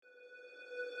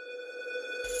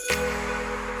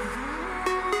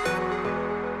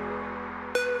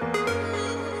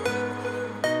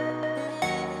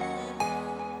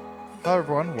Hello,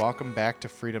 everyone. Welcome back to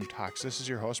Freedom Talks. This is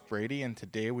your host, Brady, and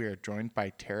today we are joined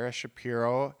by Tara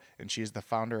Shapiro, and she is the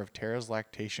founder of Tara's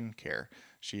Lactation Care.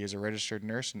 She is a registered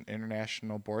nurse and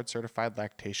international board certified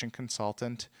lactation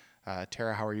consultant.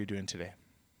 Tara, how are you doing today?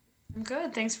 I'm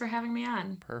good. Thanks for having me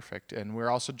on. Perfect. And we're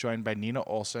also joined by Nina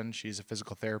Olson. She's a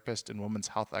physical therapist and women's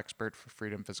health expert for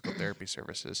Freedom Physical Therapy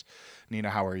Services. Nina,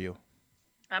 how are you?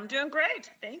 I'm doing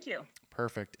great. Thank you.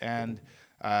 Perfect. And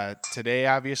today,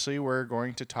 obviously, we're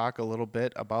going to talk a little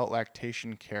bit about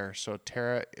lactation care. So,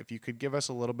 Tara, if you could give us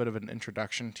a little bit of an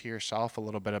introduction to yourself, a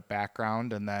little bit of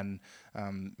background, and then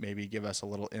maybe give us a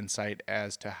little insight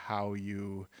as to how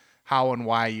and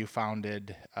why you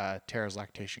founded Tara's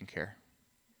Lactation Care.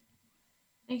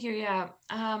 Thank you. Yeah.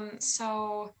 My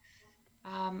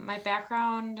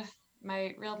background,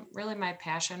 really my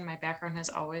passion, my background has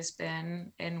always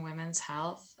been in women's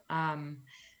health.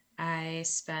 I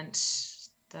spent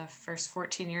the first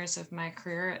 14 years of my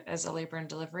career as a labor and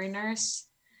delivery nurse.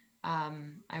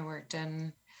 I worked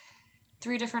in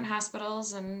three different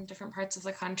hospitals in different parts of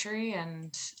the country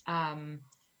and,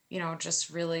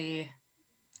 just really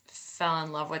fell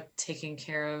in love with taking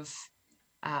care of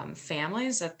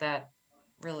families at that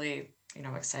really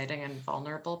exciting and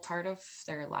vulnerable part of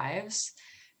their lives.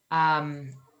 um,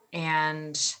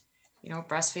 and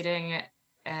breastfeeding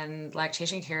and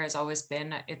lactation care has always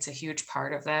been, it's a huge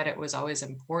part of that. It was always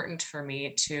important for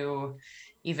me to,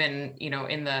 even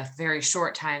in the very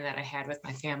short time that I had with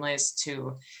my families,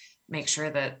 to make sure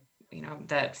that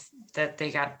that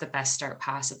they got the best start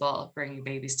possible bringing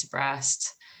babies to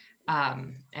breast,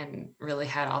 and really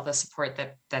had all the support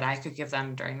that I could give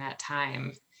them during that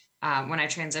time. When I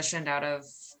transitioned out of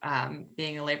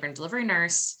being a labor and delivery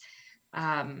nurse,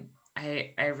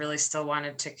 I really still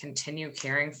wanted to continue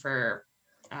caring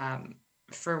um,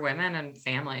 for women and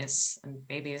families and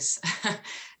babies.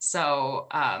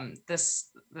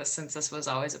 Since this was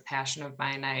always a passion of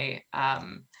mine, I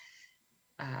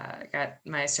got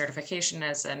my certification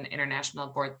as an international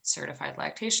board certified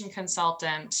lactation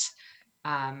consultant,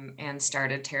 and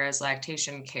started Tara's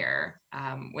Lactation Care.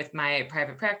 With my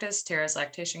private practice, Tara's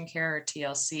Lactation Care, or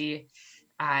TLC,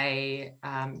 I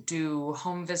do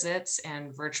home visits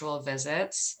and virtual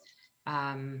visits,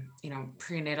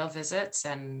 prenatal visits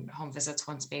and home visits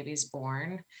once baby's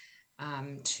born,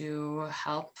 to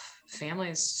help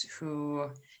families who,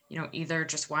 either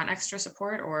just want extra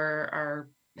support or are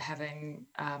having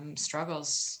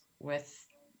struggles with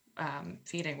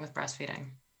feeding, with breastfeeding.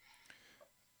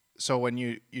 So, when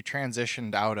you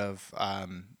transitioned out of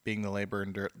being the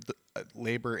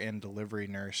labor and delivery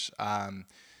nurse,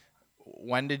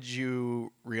 when did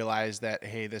you realize that,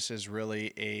 hey, this is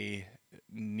really a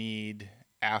need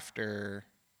after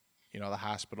the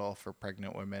hospital for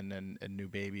pregnant women and new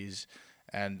babies,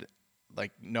 and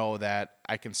like know that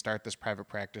I can start this private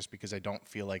practice because I don't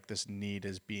feel like this need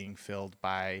is being filled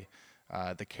by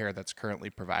the care that's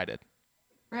currently provided?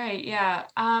 Right. Yeah.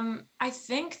 I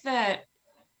think that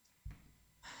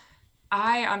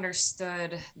I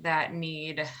understood that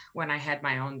need when I had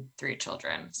my own three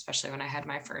children, especially when I had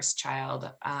my first child.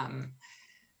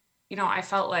 I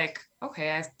felt like,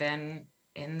 okay, I've been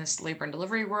in this labor and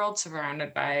delivery world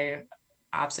surrounded by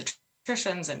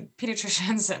obstetricians and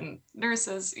pediatricians and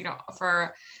nurses,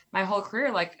 for my whole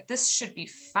career. Like, this should be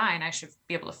fine. I should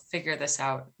be able to figure this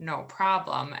out, no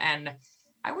problem. And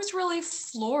I was really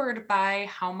floored by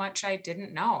how much I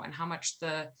didn't know and how much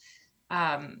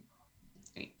um,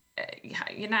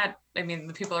 you're not, I mean,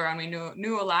 the people around me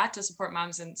knew a lot to support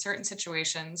moms in certain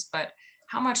situations, but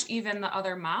how much even the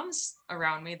other moms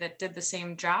around me that did the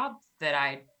same job that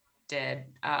I did,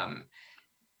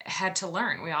 had to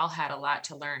learn. We all had a lot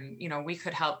to learn. We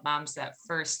could help moms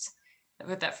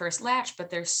with that first latch, but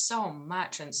there's so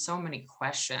much and so many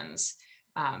questions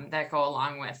that go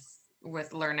along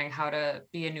with learning how to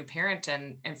be a new parent,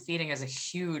 and feeding is a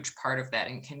huge part of that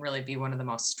and can really be one of the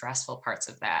most stressful parts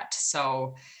of that.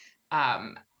 So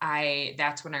I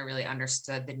that's when I really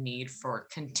understood the need for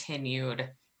continued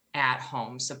at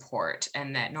home support,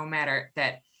 and that no matter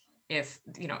that, if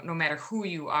no matter who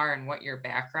you are and what your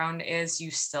background is, you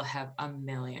still have a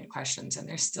million questions, and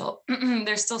there's still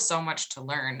there's still so much to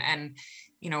learn. And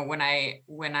when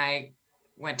I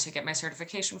went to get my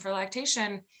certification for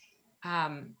lactation,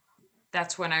 um,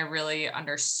 that's when I really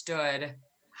understood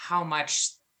how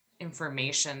much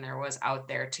information there was out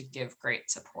there to give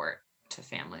great support to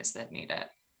families that need it.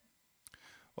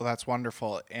 Well, that's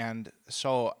wonderful. And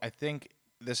so I think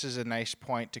this is a nice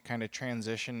point to kind of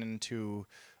transition into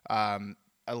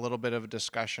a little bit of a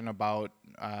discussion about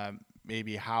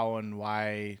maybe how and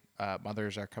why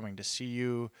mothers are coming to see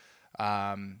you.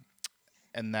 Um,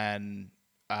 and then,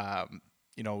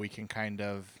 we can kind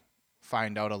of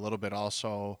find out a little bit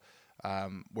also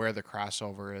where the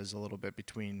crossover is a little bit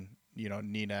between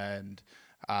Nina and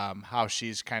how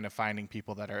she's kind of finding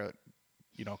people that are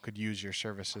could use your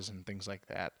services and things like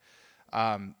that.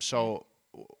 Right. So,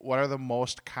 what are the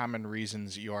most common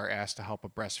reasons you are asked to help a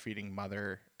breastfeeding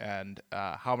mother, and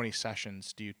how many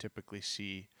sessions do you typically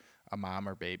see a mom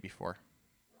or baby for?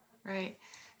 Right.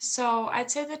 So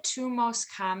I'd say the two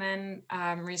most common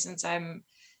reasons I'm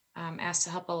asked to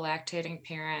help a lactating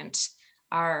parent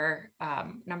are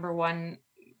number one,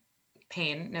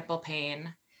 pain, nipple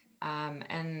pain,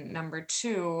 and number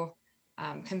two,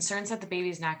 concerns that the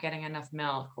baby's not getting enough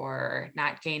milk or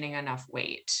not gaining enough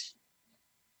weight.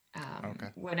 Okay.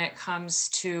 When it comes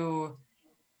to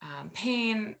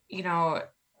pain,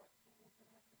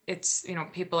 it's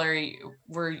people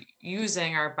we're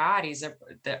using our bodies,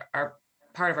 our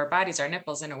part of our bodies, our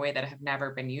nipples, in a way that have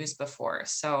never been used before.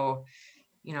 So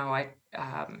I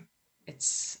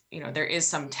it's there is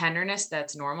some tenderness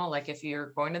that's normal. Like if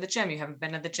you're going to the gym, you haven't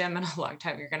been to the gym in a long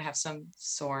time, you're going to have some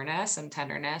soreness and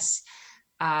tenderness.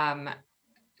 um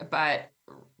but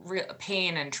real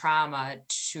pain and trauma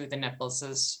to the nipples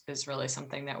is really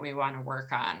something that we want to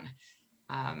work on.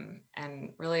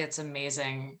 And really it's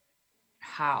amazing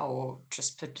how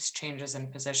just changes in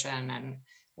position and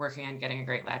working on getting a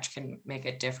great latch can make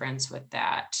a difference with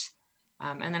that.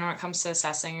 And then when it comes to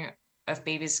assessing if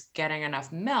baby's getting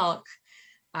enough milk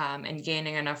and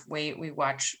gaining enough weight, we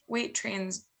watch weight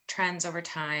trends over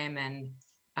time. And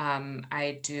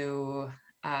I do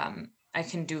I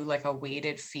can do like a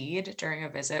weighted feed during a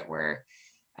visit where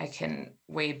I can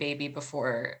weigh baby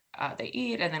before they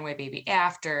eat and then weigh baby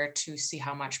after to see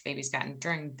how much baby's gotten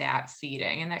during that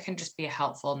feeding. And that can just be a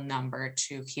helpful number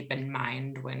to keep in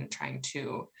mind when trying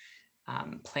to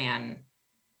plan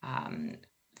um,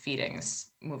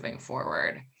 feedings moving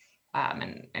forward.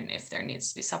 And if there needs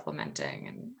to be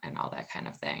supplementing and all that kind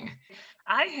of thing.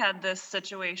 I had this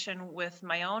situation with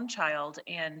my own child,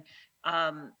 and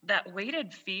that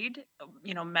weighted feed,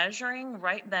 measuring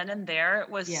right then and there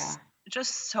was Yeah,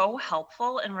 just so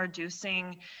helpful in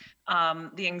reducing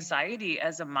the anxiety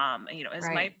as a mom. As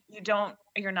right,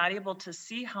 you're not able to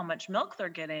see how much milk they're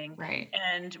getting. right.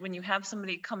 And when you have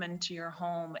somebody come into your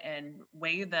home and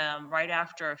weigh them right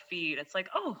after a feed, it's like,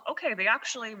 oh, okay, they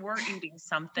actually were eating It's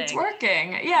something.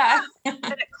 working. Yeah. Yeah,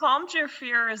 and it calmed your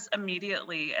fears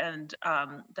immediately, and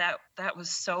that was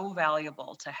so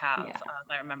valuable to have. Yeah.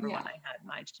 I remember when Yeah. I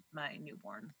had my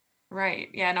newborn. Right.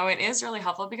 Yeah, no, it is really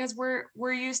helpful because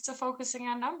we're used to focusing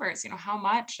on numbers, how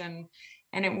much,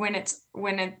 when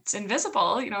it's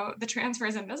invisible, the transfer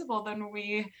is invisible, then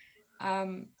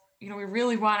um we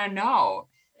really want to know.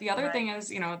 The other Right, thing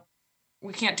is,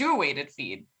 we can't do a weighted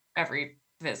feed every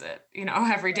visit,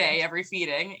 every day, right. every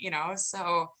feeding,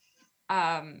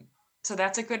 um so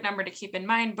that's a good number to keep in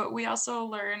mind. But we also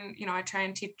learn, I try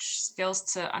and teach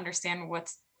skills to understand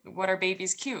what are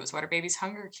babies' cues, what are babies'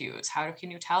 hunger cues, how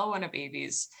can you tell when a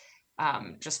baby's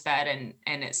just fed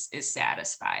and is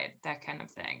satisfied, that kind of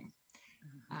thing.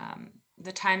 Mhm.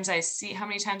 The times I see how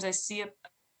many times I see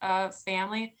a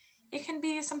family, it can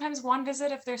be sometimes one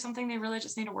visit if there's something they really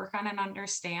just need to work on and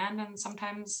understand, and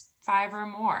sometimes five or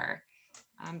more.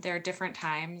 There are different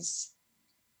times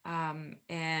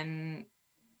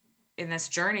in this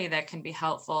journey that can be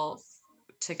helpful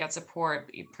to get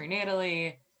support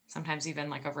prenatally, sometimes even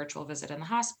like a virtual visit in the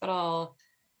hospital,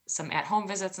 some at home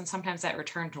visits, and sometimes that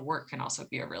return to work can also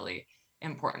be a really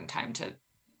important time to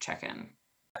check in.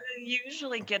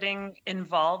 Usually getting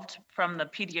involved from the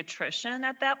pediatrician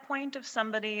at that point if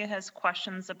somebody has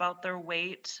questions about their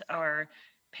weight or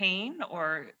pain,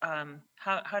 or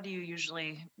how do you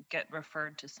usually get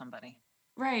referred to somebody?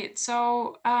 Right.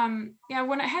 So, yeah,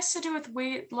 when it has to do with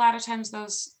weight, a lot of times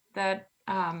that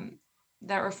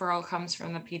referral comes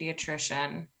from the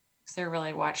pediatrician because they're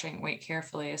really watching weight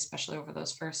carefully, especially over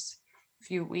those first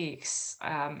few weeks.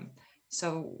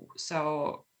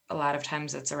 So a lot of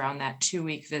times it's around that 2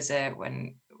 week visit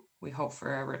when we hope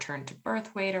for a return to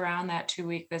birth weight around that 2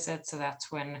 week visit. So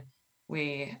that's when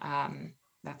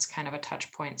that's kind of a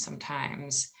touch point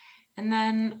sometimes. And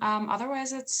then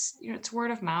otherwise it's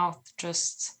word of mouth,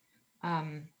 just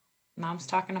um, moms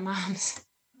talking to moms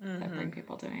that bring Mm-hmm.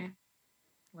 people to me.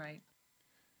 Right.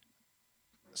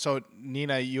 So,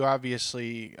 Nina, you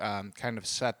obviously kind of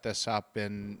set this up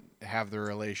and have the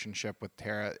relationship with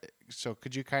Tara. So,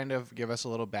 could you kind of give us a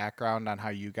little background on how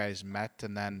you guys met,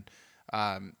 and then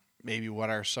um, maybe what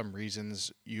are some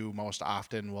reasons you most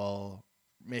often will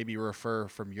maybe refer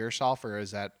from yourself, or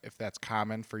is that if that's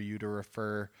common for you to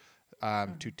refer to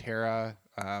Mhm. Tara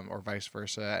or vice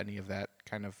versa, any of that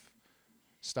kind of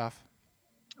stuff?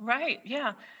 Right.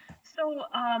 Yeah. So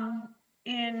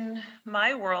In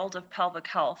my world of pelvic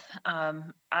health,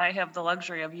 I have the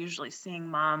luxury of usually seeing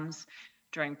moms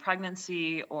during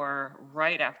pregnancy or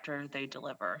right after they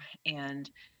deliver, and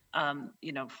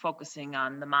focusing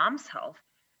on the mom's health.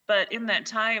 But in that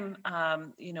time,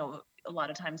 a lot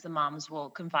of times the moms will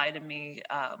confide in me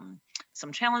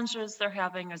some challenges they're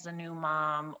having as a new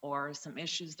mom, or some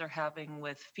issues they're having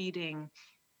with feeding,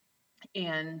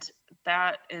 and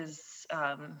that is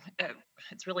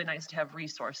it's really nice to have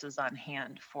resources on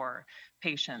hand for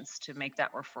patients to make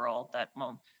that referral that,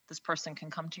 well, this person can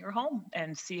come to your home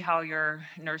and see how you're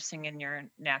nursing in your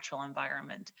natural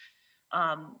environment.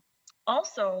 um,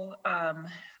 Also,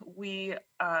 we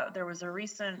there was a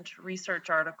recent research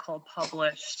article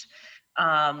published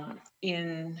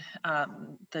in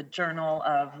the Journal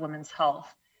of Women's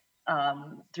Health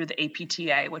through the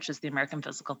APTA, which is the American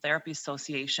Physical Therapy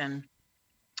Association,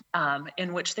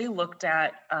 in which they looked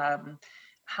at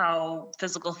how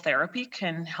physical therapy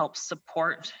can help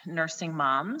support nursing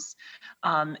moms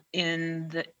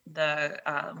in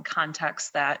the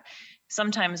context that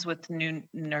sometimes with new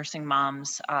nursing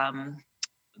moms,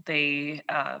 they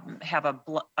have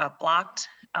a blocked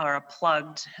or a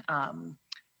plugged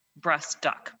breast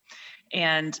duct.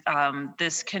 And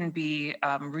this can be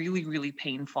really, really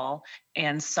painful,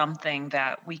 and something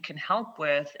that we can help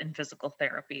with in physical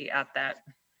therapy at that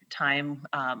time,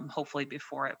 hopefully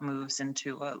before it moves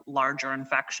into a larger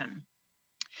infection.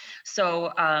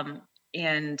 So,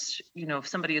 and if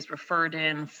somebody is referred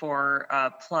in for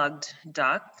a plugged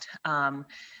duct,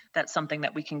 that's something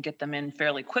that we can get them in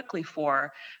fairly quickly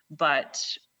for,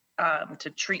 but to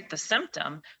treat the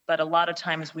symptom. But a lot of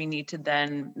times we need to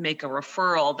then make a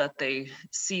referral that they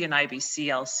see an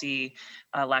IBCLC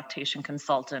lactation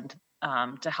consultant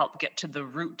to help get to the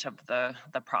root of the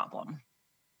problem.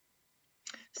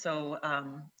 So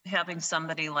having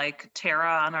somebody like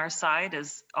Tara on our side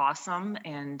is awesome,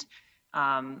 and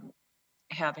um,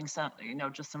 having some,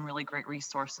 just some really great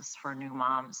resources for new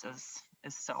moms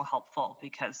is so helpful,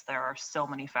 because there are so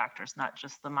many factors, not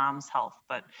just the mom's health,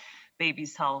 but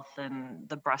baby's health and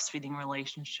the breastfeeding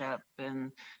relationship,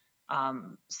 and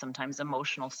sometimes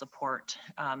emotional support.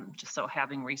 Just so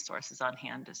having resources on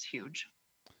hand is huge.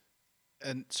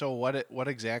 And so, what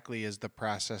exactly is the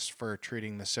process for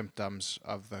treating the symptoms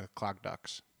of the clogged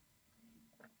ducts?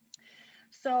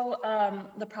 So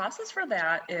the process for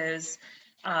that is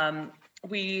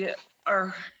we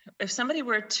are, if somebody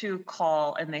were to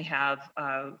call and they have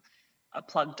a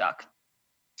plugged duct,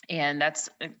 and that's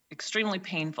extremely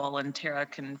painful, and Tara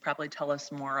can probably tell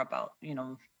us more about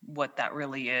what that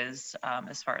really is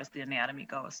as far as the anatomy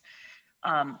goes.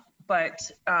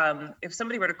 But if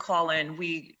somebody were to call in,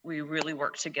 we really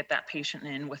work to get that patient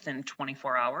in within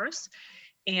 24 hours,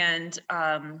 and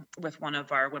with one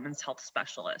of our women's health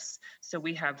specialists. So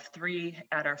we have 3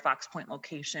 at our Fox Point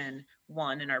location,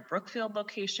 1 in our Brookfield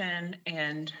location,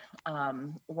 and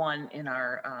 1 in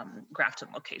our Grafton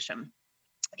location.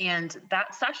 And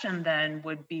that session then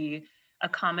would be a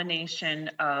combination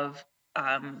of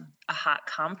a hot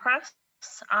compress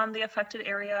on the affected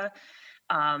area,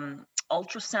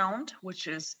 ultrasound, which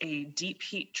is a deep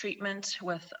heat treatment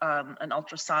with an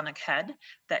ultrasonic head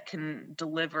that can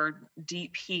deliver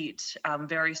deep heat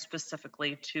very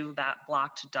specifically to that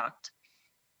blocked duct.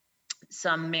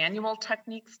 Some manual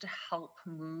techniques to help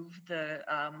move the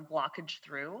blockage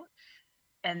through.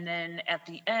 And then at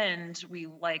the end, we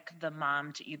like the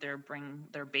mom to either bring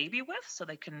their baby with so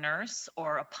they can nurse,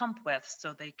 or a pump with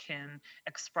so they can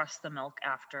express the milk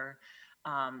after,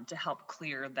 to help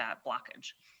clear that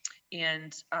blockage.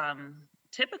 And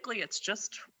typically it's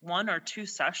just 1 or 2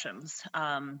 sessions,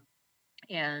 and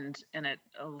it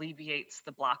alleviates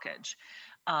the blockage.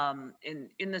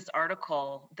 In this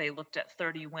article, they looked at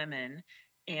 30 women,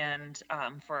 and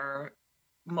for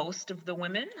most of the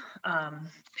women,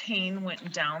 pain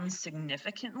went down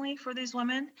significantly for these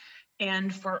women.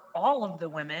 And for all of the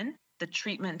women, the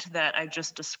treatment that I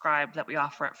just described that we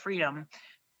offer at Freedom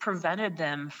prevented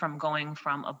them from going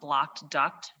from a blocked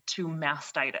duct to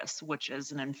mastitis, which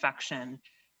is an infection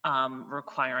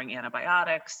requiring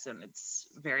antibiotics, and it's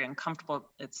very uncomfortable.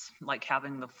 It's like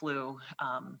having the flu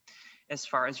as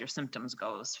far as your symptoms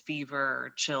goes: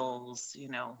 fever, chills,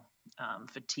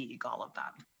 fatigue, all of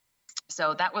that.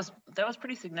 So that was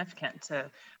pretty significant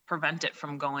to prevent it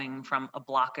from going from a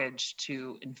blockage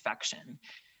to infection.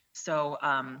 So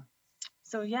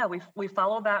so yeah, we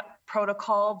followed that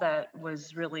protocol that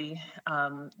was really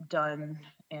done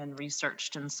and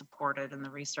researched and supported in the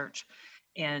research,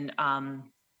 and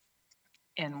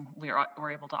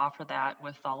we're able to offer that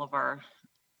with all of our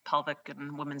pelvic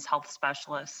and women's health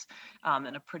specialists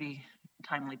in a pretty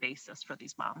timely basis for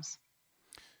these moms.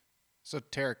 So,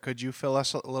 Tara, could you fill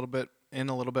us a little bit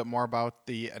more about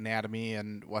the anatomy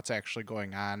and what's actually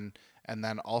going on, and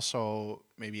then also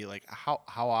maybe like how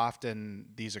often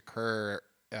these occur,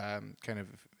 kind of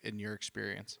in your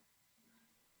experience?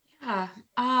 Yeah.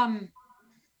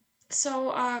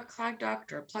 So clog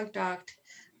duct or plug duct,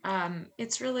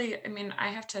 it's really, I mean, I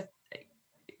have to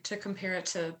compare it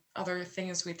to other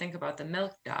things we think about. The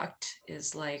milk duct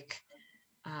is like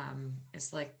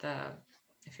the,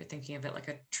 if you're thinking of it like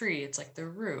a tree, it's like the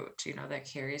root, that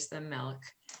carries the milk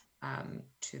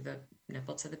to the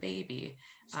nipple to the baby.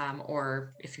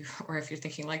 Or if you or if you're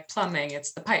thinking like plumbing,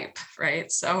 it's the pipe,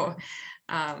 right? So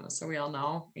we all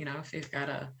know, if you've got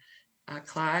a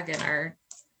clog in our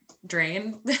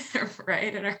drain,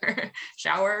 right, in our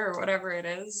shower or whatever it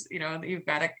is, you've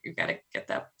got to get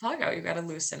that plug out, you've got to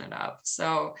loosen it up.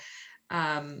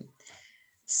 Um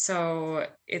so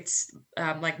it's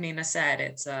like Nina said,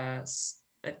 it's a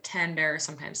tender,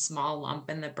 sometimes small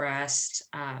lump in the breast.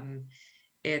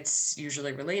 It's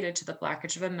usually related to the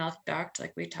blockage of a milk duct,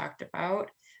 like we talked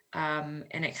about. And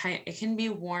it can be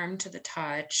warm to the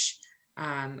touch,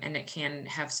 and it can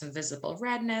have some visible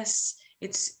redness.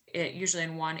 It usually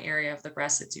in one area of the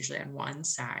breast. It's usually on one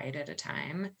side at a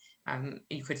time.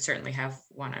 You could certainly have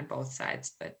one on both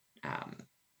sides, but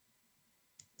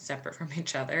separate from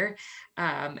each other.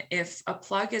 If a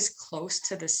plug is close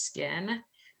to the skin,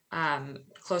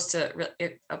 close to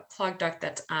a plug duct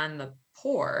that's on the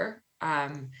pore,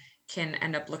 can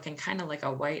end up looking kind of like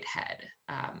a white head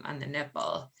on the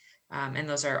nipple. And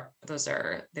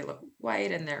they look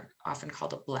white and they're often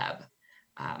called a bleb.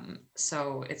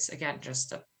 So it's again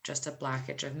just a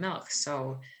blockage of milk.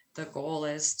 So the goal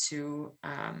is to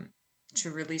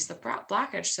release the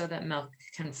blockage so that milk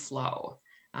can flow.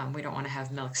 We don't want to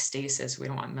have milk stasis. We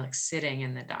don't want milk sitting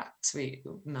in the ducts.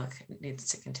 Milk needs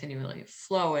to continually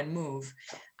flow and move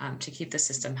to keep the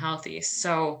system healthy.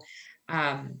 So,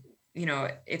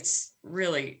 it's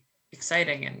really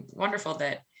exciting and wonderful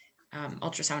that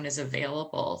ultrasound is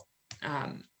available,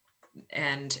 um,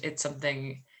 and it's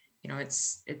something.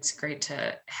 It's great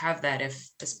to have that,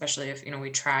 especially if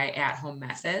we try at home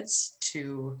methods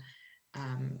to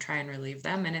try and relieve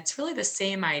them. And it's really the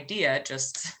same idea,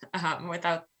 just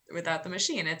without the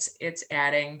machine. It's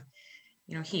adding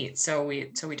heat. So we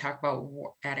talk about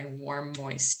adding warm,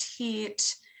 moist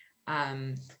heat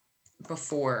um,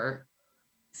 before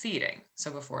feeding,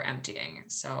 so before emptying,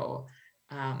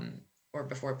 um, or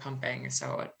before pumping.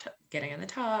 So getting in the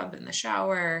tub, in the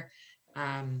shower.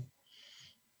 Um,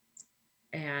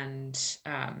 and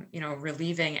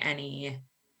relieving any,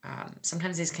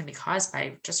 sometimes these can be caused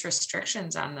by just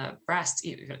restrictions on the breast,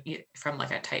 from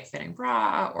like a tight fitting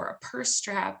bra or a purse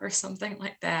strap or something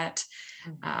like that,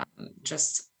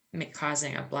 just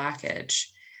causing a blockage.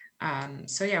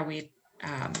 So yeah, we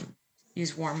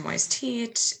use warm moist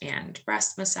heat and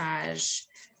breast massage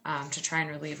to try and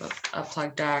relieve a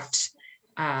plug duct,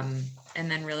 and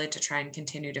then really to try and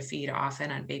continue to feed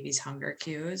often on baby's hunger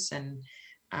cues, and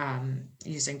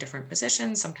using different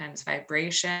positions, sometimes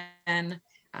vibration,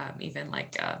 even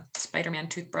like a Spider-Man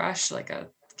toothbrush, like a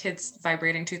kid's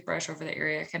vibrating toothbrush over the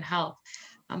area can help.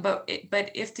 But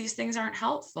if these things aren't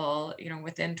helpful,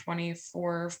 within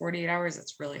 24, 48 hours,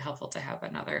 it's really helpful to have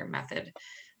another method,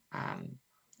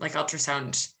 like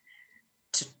ultrasound,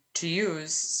 to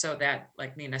use, so that,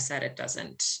 like Nina said, it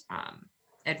doesn't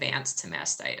advance to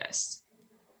mastitis.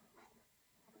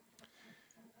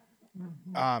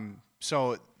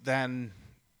 So then,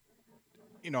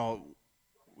 you know,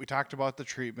 we talked about the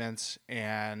treatments,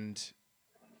 and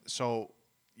so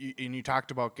you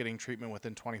talked about getting treatment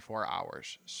within 24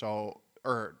 hours. So,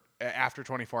 or after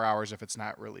 24 hours if it's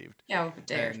not relieved. Yeah, a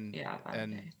day, And yeah, about a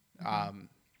and day.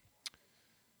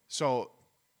 so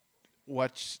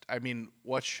what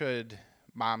should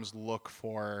moms look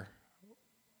for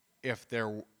if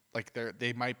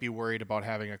they might be worried about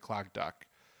having a clogged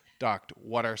duct?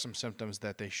 What are some symptoms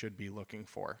that they should be looking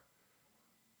for?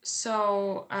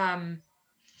 So,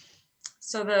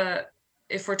 so the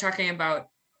if we're talking about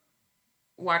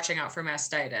watching out for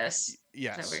mastitis, is that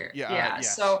Yes. weird? Yeah. Yeah.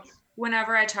 Yes. So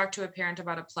whenever I talk to a parent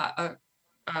about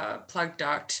a plug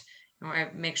duct, I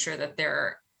make sure that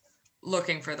they're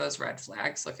looking for those red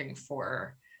flags, looking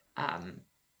for um,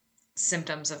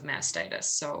 symptoms of mastitis.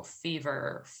 So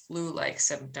fever, flu-like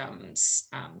symptoms,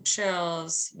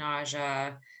 chills,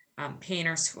 nausea, pain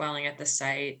or swelling at the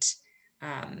site.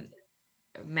 Um,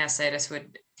 Mastitis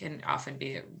can often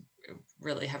be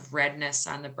really have redness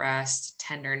on the breast,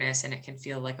 tenderness, and it can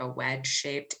feel like a wedge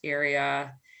shaped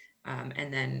area.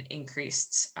 And then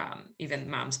increased, even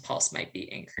mom's pulse might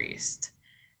be increased.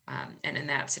 And in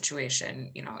that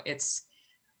situation,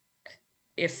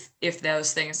 if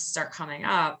those things start coming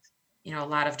up, a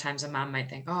lot of times a mom might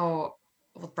think, oh,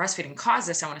 well, breastfeeding caused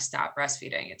this, I want to stop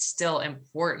breastfeeding. It's still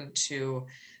important to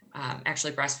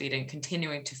actually breastfeeding,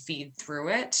 continuing to feed through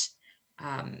it,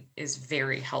 is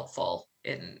very helpful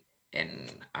in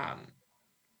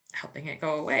helping it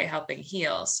go away, helping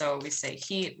heal. So we say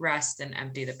heat, rest, and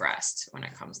empty the breast when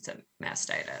it comes to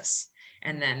mastitis.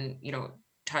 And then,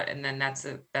 and then that's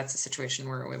a situation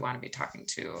where we want to be talking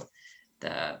to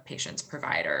the patient's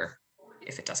provider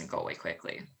if it doesn't go away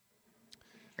quickly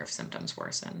or if symptoms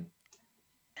worsen.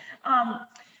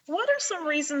 What are some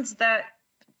reasons that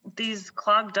these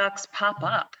clogged ducts pop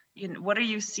up? What are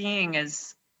you seeing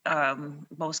as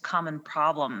most common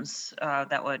problems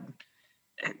that would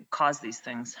cause these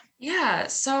things? Yeah.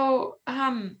 So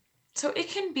it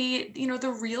can be,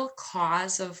 the real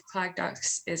cause of clogged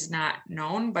ducts is not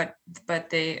known, but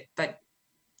they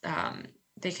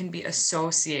can be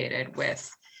associated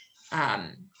with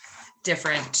um,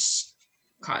 different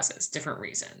causes, different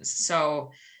reasons.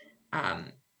 So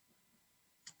um,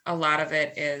 a lot of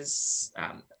it is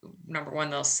number one,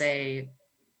 they'll say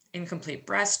incomplete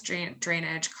breast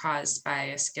drainage caused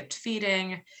by skipped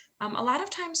feeding. A lot of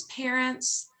times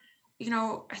parents,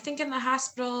 I think in the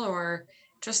hospital or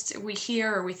just we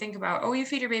hear or we think about, oh, you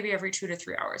feed your baby every 2 to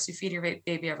 3 hours. You feed your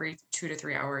baby every 2 to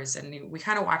 3 hours. And we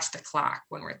kind of watch the clock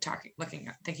when we're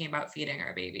thinking about feeding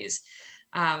our babies.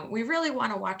 We really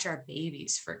want to watch our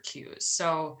babies for cues.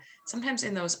 So sometimes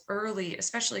in those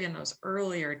especially in those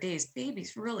earlier days,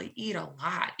 babies really eat a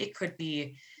lot. It could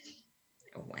be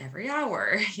every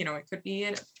hour, it could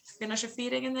be finish a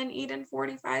feeding and then eat in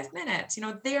 45 minutes.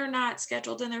 They're not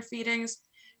scheduled in their feedings,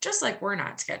 just like we're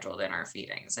not scheduled in our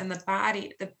feedings. And the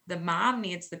body, the mom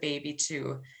needs the baby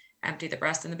to empty the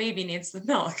breast, and the baby needs the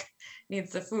milk,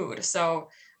 needs the food. So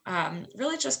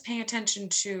really just paying attention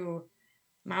to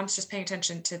moms, just paying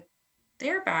attention to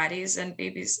their bodies and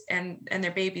babies and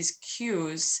their babies'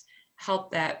 cues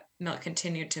help that milk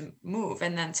continue to move.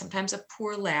 And then sometimes a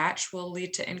poor latch will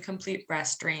lead to incomplete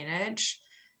breast drainage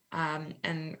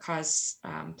and cause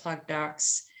plugged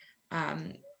ducts.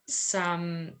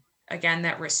 Again,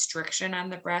 that restriction on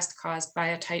the breast caused by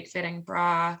a tight fitting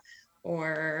bra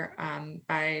or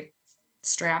by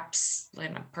straps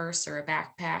in a purse or a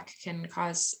backpack can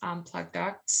cause plugged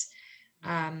ducts.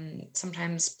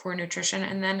 Sometimes poor nutrition.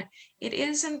 And then it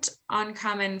isn't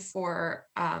uncommon for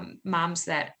moms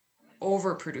that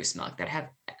overproduce milk, that have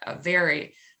a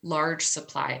very large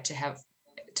supply, to have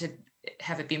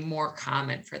it be more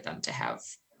common for them to have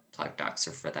plug ducts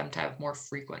or for them to have more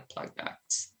frequent plug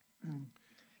ducts.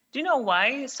 Do you know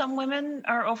why some women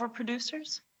are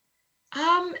overproducers?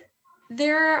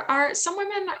 There are some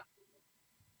women,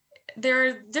 there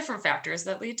are different factors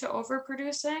that lead to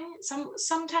overproducing.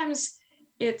 Sometimes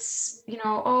it's,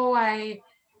 oh, I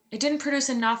didn't produce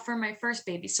enough for my first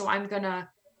baby, so I'm gonna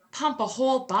pump a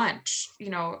whole bunch,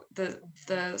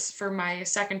 the for my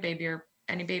second baby or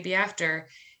any baby after,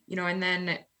 and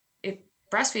then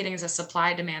breastfeeding is a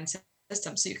supply demand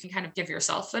system, so you can kind of give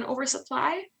yourself an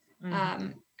oversupply.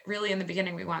 Really in the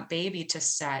beginning, we want baby to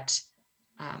set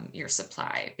your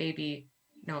supply. Babies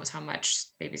know how much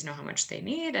they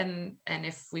need, and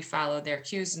if we follow their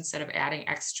cues instead of adding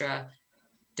extra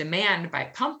demand by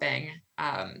pumping,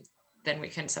 then we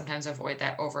can sometimes avoid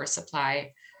that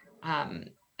oversupply.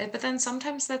 But then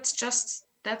sometimes that's just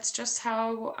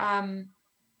how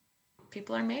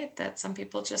people are made, that some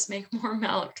people just make more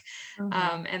milk.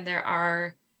 And there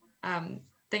are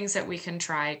things that we can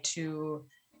try to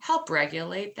help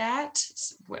regulate that.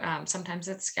 Sometimes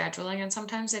it's scheduling, and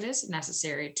sometimes it is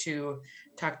necessary to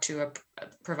talk to a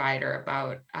provider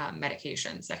about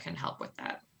medications that can help with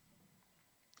that.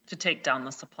 To take down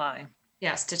the supply.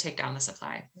 Yes, to take down the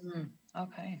supply.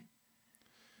 Okay.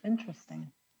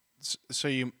 Interesting. So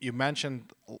you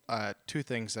mentioned two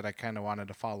things that I kind of wanted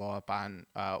to follow up on.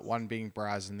 One being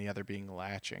bras and the other being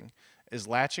latching. Is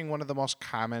latching one of the most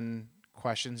common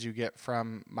questions you get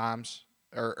from moms,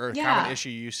 or common issue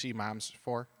you see moms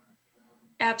for?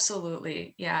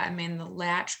 Absolutely. Yeah. I mean, the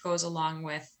latch goes along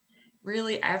with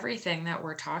really everything that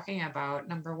we're talking about.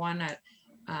 Number one,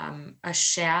 a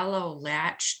shallow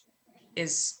latch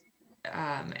is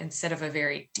instead of a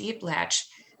very deep latch,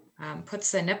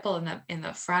 puts the nipple in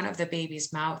the front of the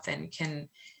baby's mouth and can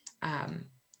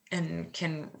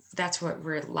that's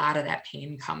where a lot of that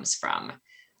pain comes from.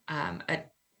 And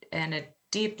a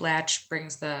deep latch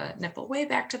brings the nipple way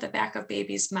back to the back of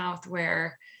baby's mouth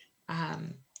where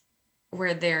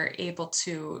they're able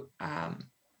to,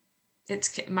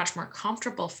 it's much more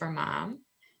comfortable for mom,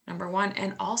 number one,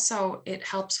 and also it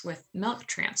helps with milk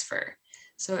transfer.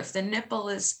 So if the nipple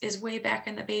is way back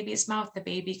in the baby's mouth, the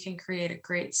baby can create a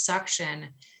great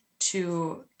suction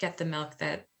to get the milk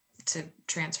that to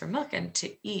transfer milk and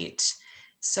to eat.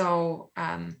 So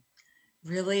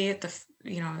really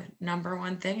number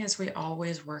one thing is we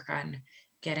always work on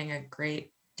getting a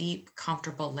great deep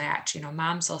comfortable latch.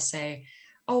 Moms will say,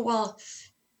 oh well,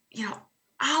 you know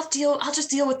I'll just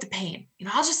deal with the pain.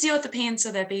 I'll just deal with the pain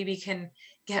so that baby can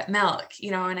get milk.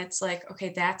 And it's like, okay,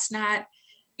 that's not,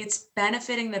 it's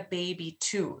benefiting the baby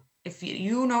too. If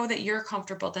you know that you're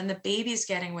comfortable, then the baby's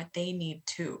getting what they need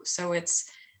too. So it's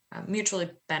mutually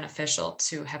beneficial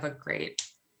to have a great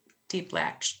deep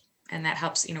latch, and that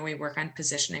helps. We work on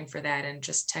positioning for that and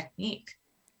just technique.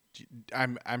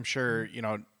 I'm sure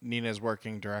Nina's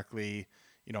working directly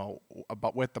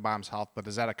about with the mom's health, but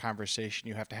is that a conversation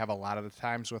you have to have a lot of the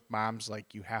times with moms?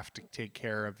 Like you have to take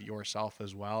care of yourself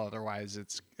as well, otherwise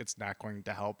it's not going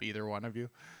to help either one of you.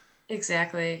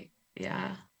 Exactly.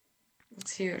 Yeah,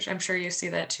 it's huge. I'm sure you see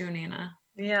that too, Nina.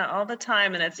 Yeah, all the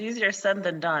time, and it's easier said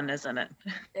than done, isn't it?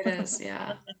 It is.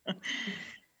 Yeah.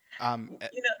 You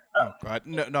know, Oh, go ahead.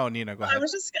 No, Nina, go I ahead.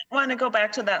 was just want to go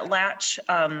back to that latch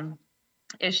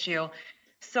issue.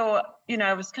 So,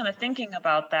 I was kind of thinking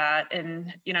about that,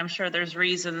 and I'm sure there's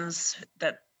reasons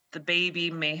that the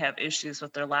baby may have issues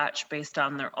with their latch based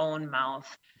on their own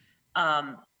mouth.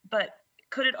 Um, but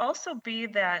could it also be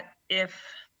that if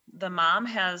the mom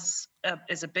is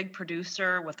a big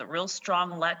producer with a real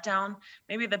strong letdown,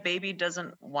 maybe the baby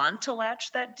doesn't want to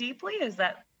latch that deeply? Is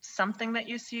that something that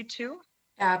you see too?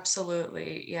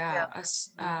 Absolutely. Yeah.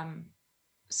 Yeah.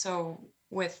 So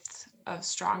with a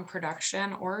strong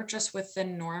production or just with the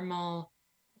normal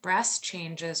breast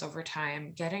changes over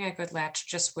time, getting a good latch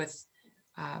just with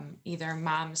either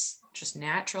mom's just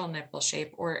natural nipple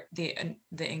shape or the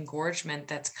engorgement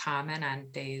that's common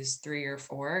on days 3 or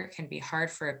 4 can be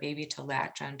hard for a baby to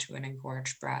latch onto an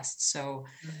engorged breast. So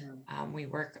Mhm.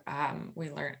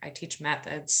 I teach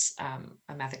methods,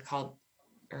 a method called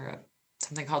or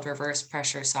something called reverse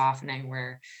pressure softening,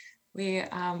 where we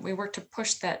work to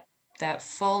push that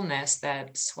fullness,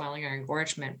 that swelling or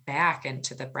engorgement back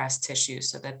into the breast tissue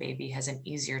so that baby has an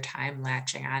easier time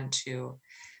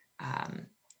um,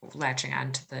 latching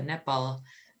onto the nipple.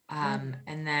 Mhm.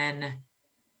 And then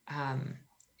um,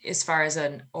 as far as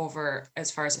a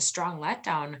strong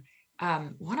letdown,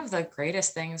 one of the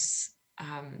greatest things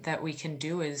that we can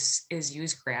do is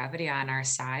use gravity on our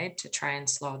side to try and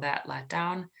slow that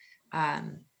letdown.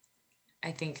 Um,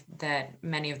 I think that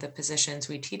many of the positions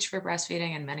we teach for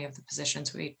breastfeeding and many of the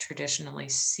positions we traditionally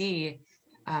see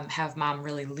have mom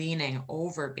really leaning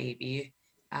over baby,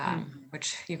 Mhm.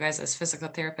 which you guys as physical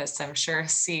therapists, I'm sure,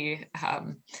 see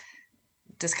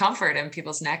discomfort in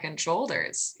people's neck and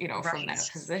shoulders, from Right. that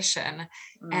position.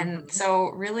 And Mhm. so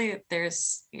really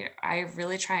I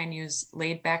really try and use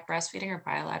laid back breastfeeding or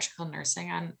biological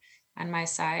nursing on my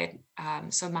side.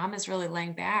 So mom is really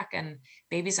laying back and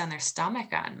baby's on their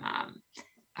stomach on mom.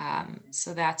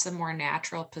 So that's a more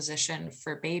natural position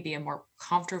for baby, a more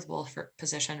comfortable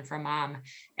position for mom,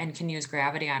 and can use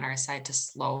gravity on our side to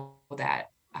slow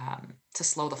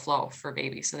the flow for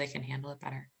baby so they can handle it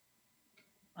better.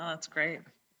 Oh, that's great.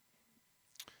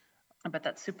 I bet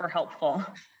that's super helpful.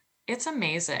 It's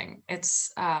amazing.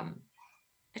 It's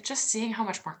just seeing how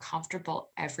much more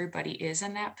comfortable everybody is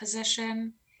in that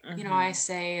position. I Mhm.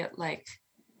 say like,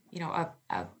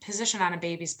 a position on a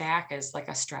baby's back is like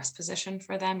a stress position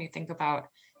for them. If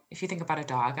you think about a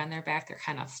dog on their back, they're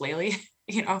kind of flaily,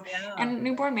 Yeah. and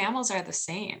newborn mammals are the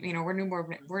same.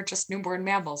 We're just newborn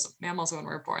mammals when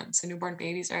we're born. So newborn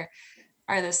babies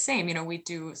are the same. We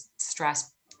do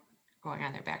stress going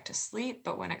on their back to sleep.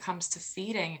 But when it comes to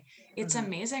feeding, it's Mhm.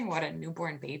 amazing what a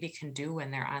newborn baby can do when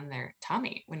they're on their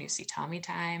tummy. When you see tummy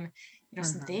time,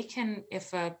 so Mhm. they can,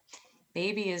 if a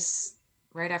baby is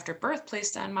right after birth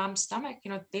placed on mom's stomach,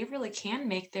 they really can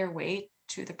make their way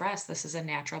to the breast. This is a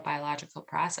natural biological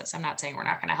process. I'm not saying we're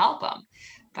not going to help them,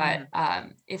 but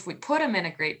Mhm. if we put them in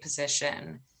a great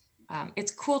position,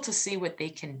 it's cool to see what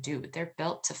they can do. They're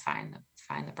built to find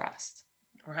the breast.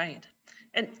 Right.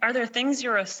 And are there things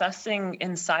you're assessing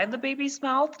inside the baby's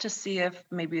mouth to see if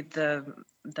maybe the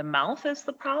mouth is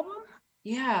the problem?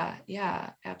 Yeah,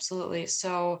 yeah, absolutely.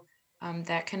 So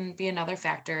that can be another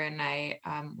factor. And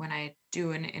when I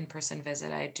do an in-person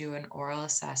visit, I do an oral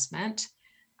assessment,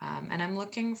 and I'm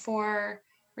looking for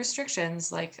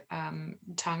restrictions like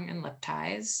tongue and lip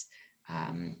ties,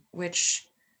 which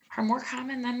are more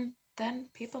common than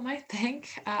people might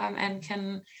think,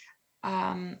 and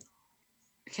um,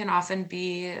 can often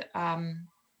be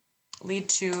lead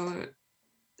to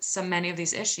many of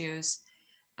these issues.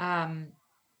 Um,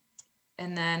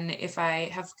 And then if I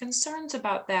have concerns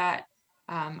about that,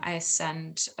 I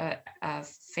send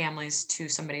families to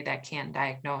somebody that can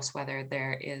diagnose whether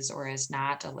there is or is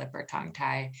not a lip or tongue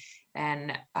tie.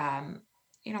 And,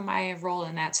 my role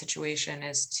in that situation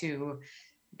is to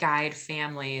guide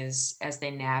families as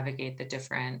they navigate the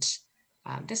different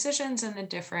decisions and the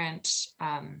different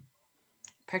um,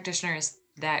 practitioners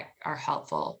that are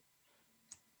helpful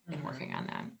in Mhm. working on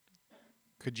that.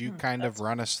 Could you kind of That's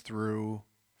run us through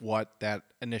what that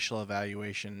initial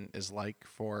evaluation is like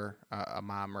for a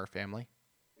mom or a family?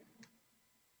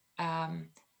 Um,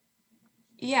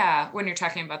 yeah, when you're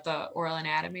talking about the oral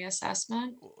anatomy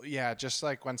assessment. Yeah, just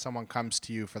like when someone comes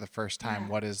to you for the first time, Yeah,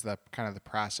 what is the kind of the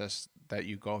process that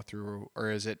you go through,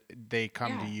 or is it they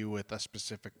come to yeah. you with a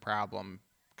specific problem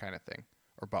kind of thing,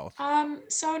 or both?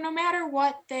 So no matter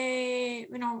what they,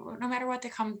 no matter what they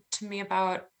come to me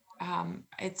about,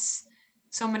 it's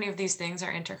so many of these things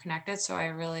are interconnected. So I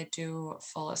really do a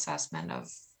full assessment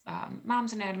of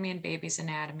mom's anatomy and baby's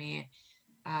anatomy,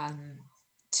 um,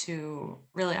 to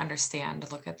really understand,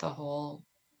 look at the whole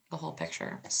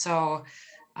picture. So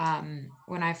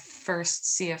when I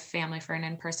first see a family for an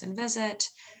in-person visit,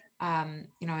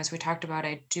 as we talked about,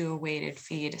 I do a weighted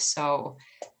feed. So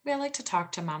I like to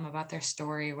talk to mom about their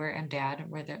story, where and dad,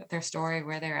 where their story,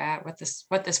 where they're at, what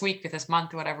this week, this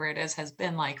month, whatever it is, has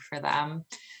been like for them.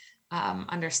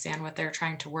 Understand what they're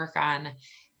trying to work on,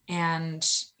 and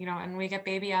and we get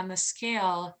baby on the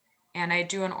scale, and I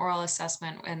do an oral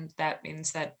assessment, and that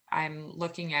means that I'm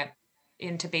looking at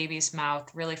into baby's mouth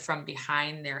really from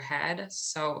behind their head.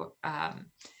 So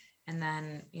and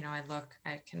then I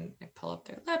pull up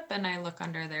their lip and I look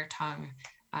under their tongue,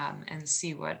 and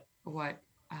see what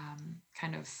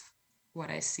kind of what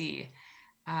I see.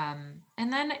 And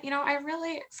then I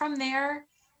really from there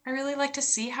I really like to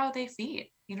see how they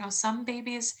feed. Some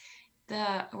babies,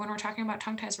 the when we're talking about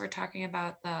tongue ties, we're talking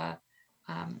about the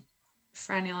um,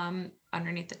 frenulum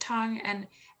underneath the tongue, and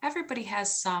everybody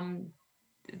has some.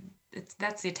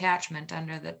 That's the attachment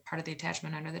under the part of the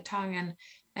attachment under the tongue,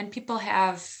 and people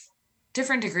have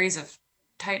different degrees of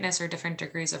tightness or different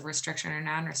degrees of restriction or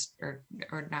non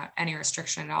or not any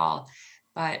restriction at all.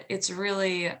 But it's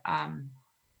really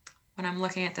when I'm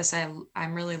looking at this,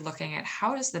 I'm really looking at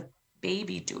how is the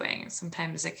baby doing.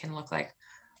 Sometimes it can look like,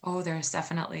 oh, there's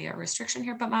definitely a restriction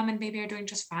here, but mom and baby are doing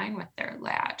just fine with their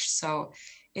latch. So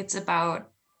it's about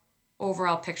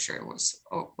overall picture.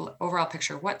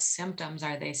 What symptoms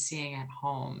are they seeing at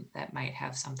home that might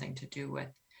have something to do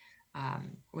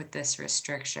with this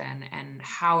restriction, and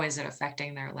how is it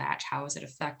affecting their latch? How is it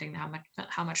affecting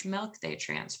how much milk they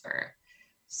transfer?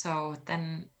 So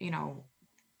then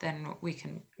we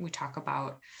talk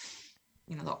about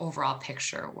the overall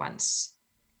picture once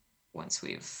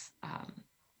we've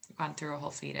gone through a whole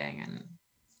feeding and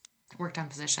worked on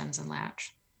positions and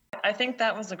latch. I think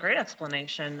that was a great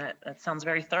explanation. That sounds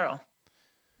very thorough.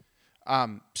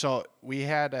 So we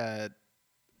had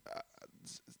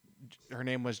her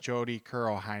name was Jody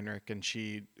Curl Heinrich, and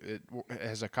she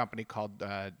has a company called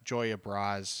Joya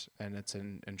Bras, and it's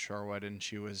in Shorewood. And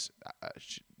she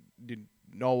did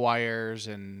no wires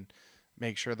and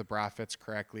make sure the bra fits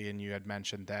correctly. And you had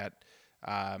mentioned that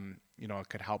it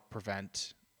could help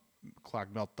prevent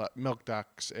clogged milk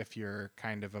ducts if you're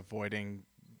kind of avoiding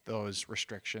those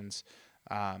restrictions.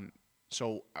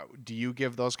 Do you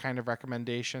give those kind of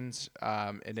recommendations?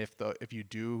 And if you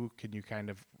do, can you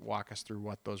kind of walk us through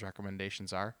what those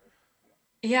recommendations are?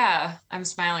 Yeah, I'm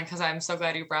smiling because I'm so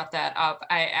glad you brought that up.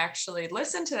 I actually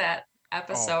listened to that Oh,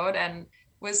 episode and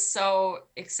was so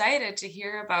excited to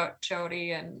hear about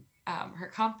Jody and her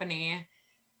company.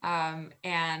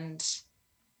 And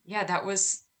yeah, that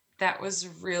was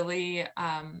really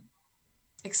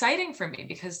exciting for me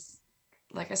because,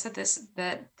 like I said,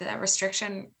 that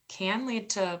restriction can lead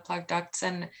to plugged ducts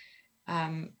and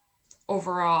um,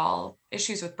 overall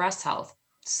issues with breast health.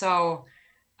 So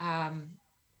um,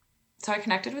 so I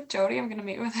connected with Jody. I'm going to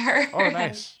meet with her, oh, and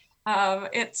nice.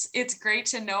 it's great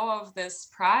to know of this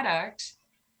product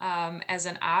as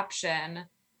an option.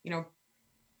 You know,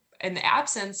 in the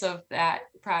absence of that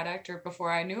product, or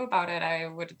before I knew about it, I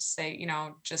would say,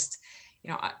 just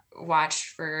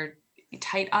watch for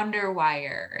tight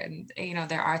underwire, and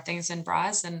there are things in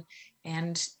bras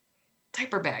and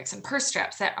diaper bags and purse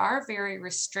straps that are very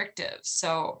restrictive.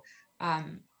 So,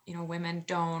 women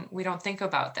we don't think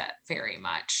about that very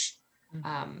much.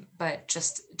 Mhm. But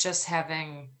just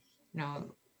having, you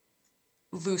know,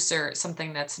 looser,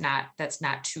 something that's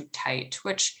not too tight,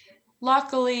 which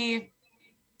luckily,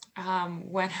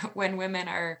 when when women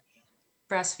are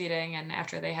breastfeeding and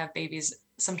after they have babies,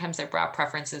 sometimes their bra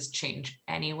preferences change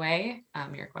anyway.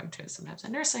 You're going to sometimes a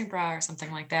nursing bra or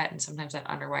something like that, and sometimes that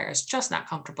underwire is just not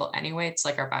comfortable anyway. It's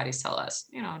like our bodies tell us,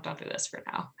 don't do this for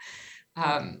now.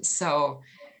 Mhm.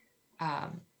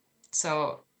 Um,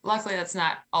 so luckily that's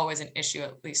not always an issue,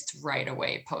 at least right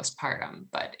away postpartum,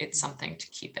 but it's something to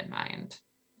keep in mind.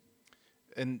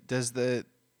 And does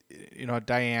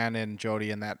Diane and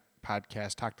Jody in that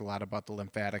podcast talked a lot about the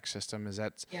lymphatic system. Is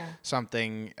that Yeah.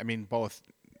 something, I mean, both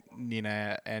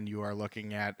Nina and you are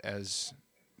looking at as,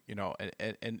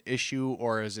 an issue,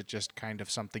 or is it just kind of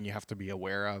something you have to be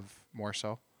aware of more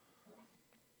so?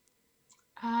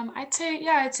 I'd say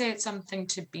it's something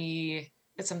to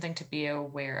be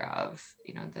aware of,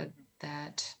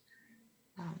 that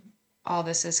um, all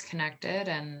this is connected,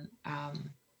 and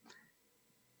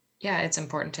yeah, it's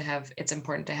important to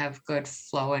have good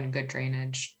flow and good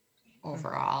drainage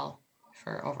overall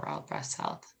for overall breast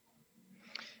health.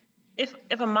 If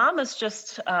a mom is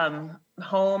just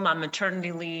home on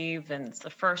maternity leave and it's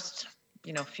the first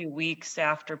few weeks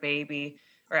after baby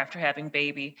or after having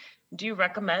baby, do you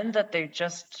recommend that they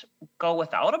just go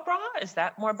without a bra? Is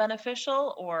that more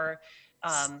beneficial, or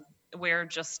wear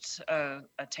just a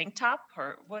tank top,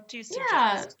 or what do you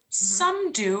Yeah, suggest? Hmm.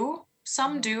 some do.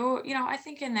 Some Hmm. do. I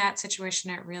think in that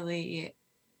situation, it really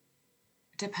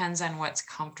depends on what's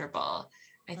comfortable.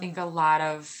 I think a Hmm. lot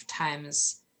of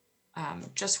times,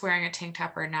 just wearing a tank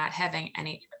top or not having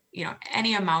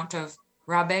any amount of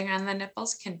rubbing on the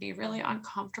nipples can be really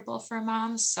uncomfortable for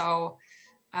moms. So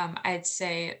I'd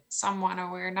say some want to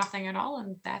wear nothing at all,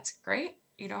 and that's great,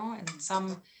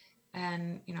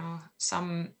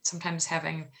 sometimes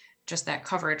having just that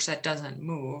coverage that doesn't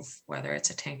move, whether it's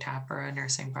a tank top or a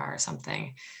nursing bra or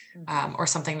something, Hmm. or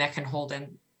something that can hold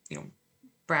in, you know,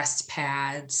 breast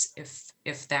pads, if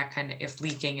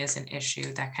leaking is an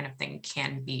issue, that kind of thing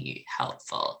can be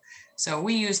helpful. So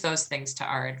we use those things to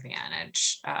our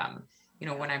advantage. Yeah.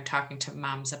 When I'm talking to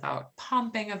moms about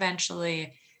pumping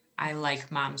eventually, I like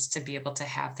moms to be able to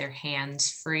have their hands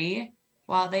free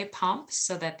while they pump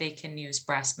so that they can use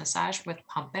breast massage with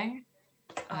pumping,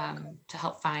 Oh, okay. to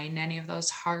help find any of those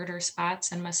harder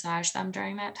spots and massage them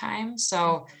during that time.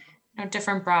 So,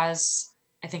 different bras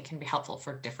I think can be helpful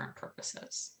for different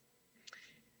purposes.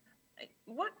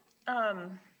 What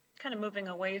kind of moving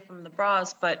away from the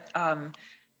bras, but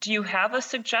do you have a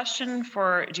suggestion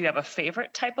for, do you have a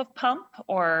favorite type of pump,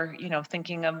 or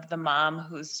thinking of the mom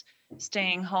who's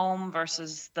staying home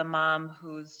versus the mom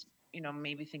who's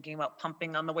maybe thinking about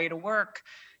pumping on the way to work?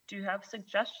 Do you have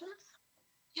suggestions?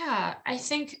 Yeah, I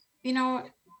think,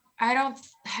 I don't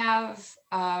have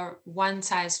a one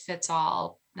size fits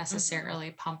all Hmm.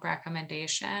 necessarily pump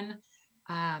recommendation.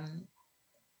 Um,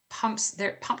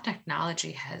 their pump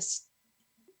technology has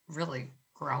really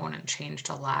grown and changed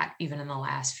a lot, even in the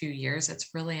last few years.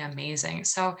 It's really amazing.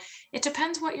 So it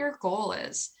depends what your goal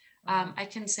is. Hmm. I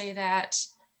can say that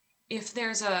if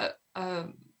there's a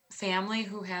family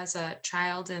who has a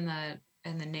child in the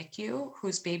NICU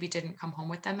whose baby didn't come home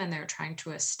with them and they're trying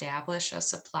to establish a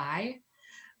supply,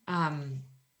 um,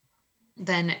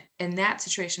 then in that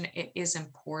situation, it is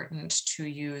important to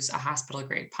use a hospital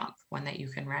grade pump, one that you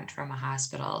can rent from a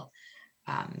hospital.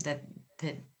 Um, that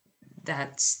that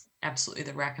that's absolutely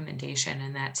the recommendation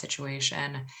in that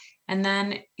situation. And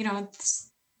then,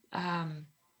 um,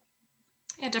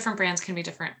 yeah, different brands can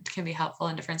be helpful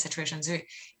in different situations.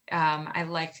 I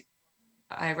like,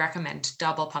 I recommend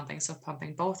double pumping, so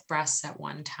pumping both breasts at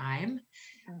one time,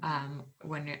 Hmm.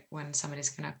 when somebody's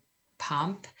going to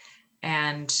pump,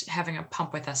 and having a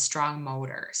pump with a strong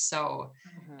motor. So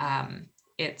Hmm. um,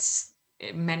 it's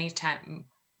many time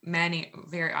many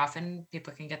very often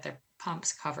people can get their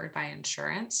pumps covered by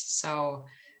insurance. So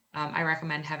I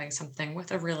recommend having something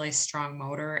with a really strong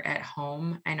motor at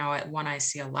home. I know one I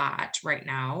see a lot right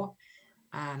now,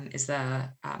 is the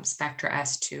Spectra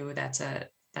S2.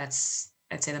 That's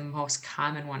I'd say the most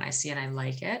common one I see, and I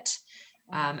like it.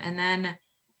 Um, Hmm. and then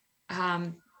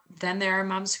um, then there are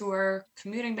moms who are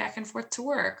commuting back and forth to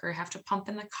work or have to pump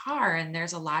in the car. And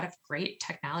there's a lot of great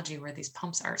technology where these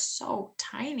pumps are so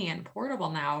tiny and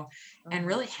portable now, and Hmm.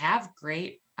 really have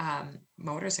great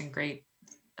motors and great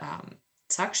um,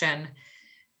 suction.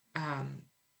 Um,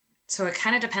 so it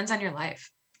kind of depends on your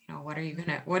life. What do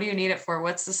you need it for?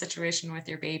 What's the situation with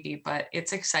your baby? But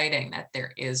it's exciting that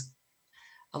there is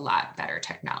a lot better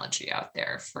technology out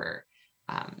there for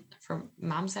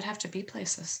moms that have to be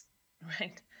places.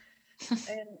 Right.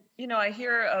 And, I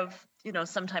hear of,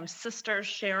 sometimes sisters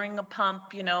sharing a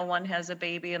pump, one has a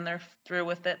baby and they're through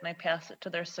with it and they pass it to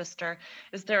their sister.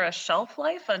 Is there a shelf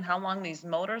life on how long these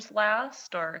motors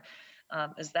last, or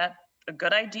is that a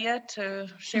good idea to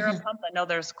share a pump? I know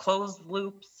there's closed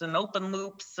loops and open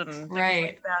loops and things Right,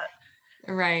 like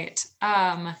that. right.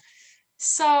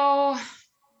 So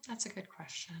that's a good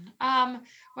question.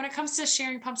 When it comes to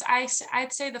sharing pumps,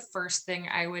 I'd say the first thing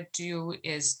I would do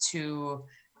is to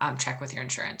check with your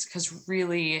insurance, because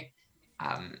really,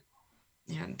 um,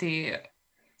 the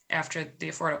after the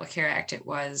Affordable Care Act,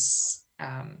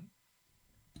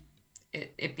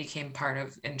 it became part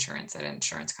of insurance that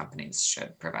insurance companies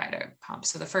should provide a pump.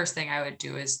 So the first thing I would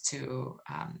do is to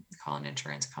call an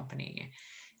insurance company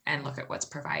and look at what's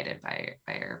provided by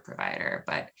your provider.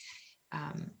 But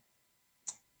um,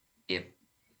 it,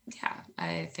 yeah,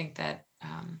 I think that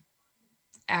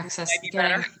Might be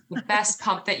better. getting the best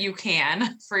pump that you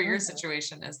can for your Mhm.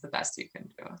 situation is the best you can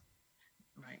do.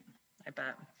 Right, I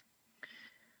bet.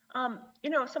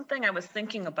 Something I was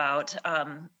thinking about,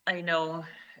 I know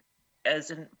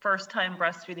as a first time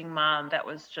breastfeeding mom, that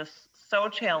was just so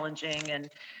challenging. And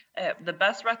the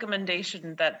best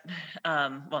recommendation that,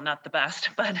 well, not the best,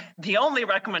 but the only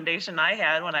recommendation I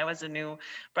had when I was a new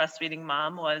breastfeeding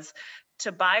mom was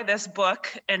to buy this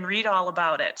book and read all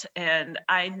about it. And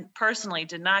I personally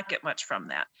did not get much from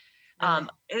that.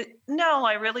 Really. No,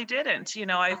 I really didn't.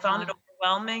 I found it Uh-huh.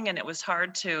 overwhelming, and it was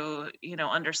hard to,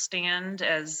 understand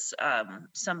as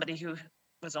somebody who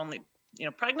was only,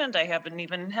 pregnant. I haven't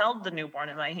even held the newborn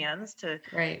in my hands to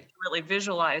Right. really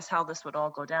visualize how this would all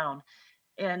go down.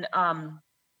 And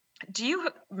do you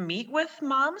meet with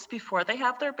moms before they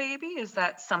have their baby? Is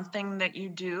that something that you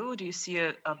do? Do you see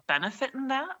a benefit in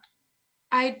that?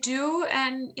 I do,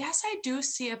 and yes, I do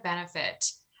see a benefit.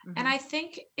 And Hmm. I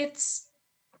think it's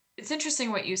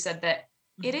interesting what you said, that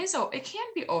it can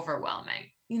be overwhelming,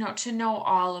 to know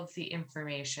all of the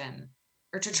information,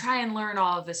 or to try and learn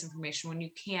all of this information when you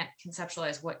can't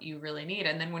conceptualize what you really need.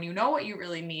 And then when you know what you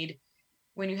really need,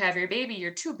 when you have your baby,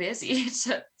 you're too busy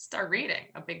to start reading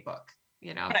a big book.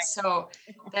 Right. So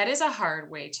that is a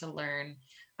hard way to learn.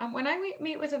 When I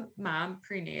meet with a mom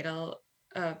prenatally,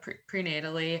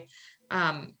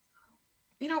 um,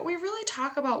 we really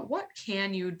talk about what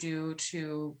can you do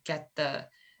to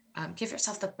give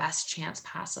yourself the best chance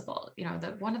possible.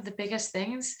 One of the biggest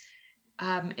things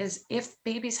is, if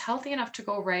baby's healthy enough to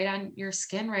go right on your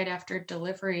skin right after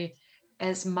delivery,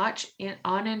 as much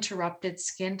uninterrupted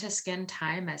skin to skin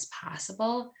time as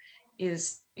possible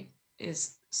is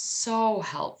is so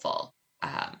helpful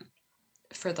um,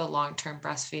 for the long term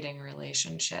breastfeeding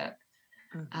relationship.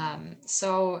 Hmm.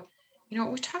 So, we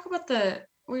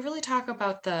really talk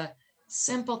about the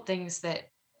simple things that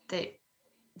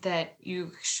that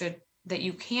you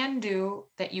can do,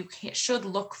 that should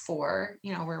look for,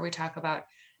 where we talk about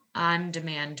on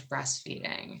demand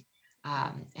breastfeeding.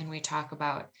 And we talk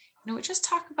about, we just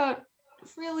talk about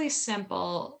really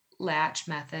simple latch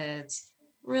methods,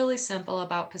 really simple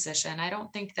about position. I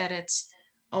don't think that it's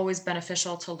always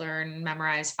beneficial to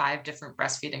memorize 5 different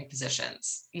breastfeeding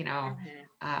positions. Hmm.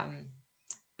 Um,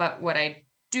 but what I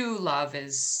do love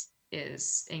is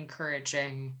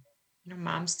encouraging,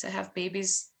 moms to have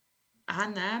babies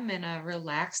on them in a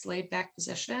relaxed, laid back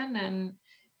position,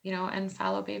 and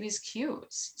follow baby's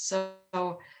cues. So,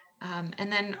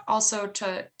 and then also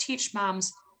to teach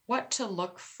moms what to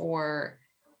look for,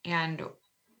 and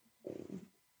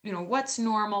what's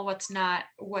normal, what's not,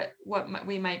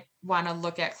 we might want to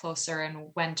look at closer,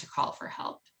 and when to call for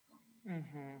help.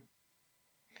 Hmm.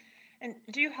 And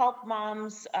do you help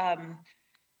moms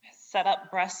set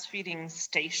up breastfeeding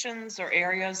stations or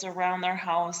areas around their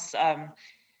house,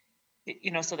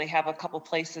 so they have a couple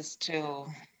places to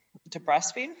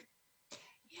breastfeed?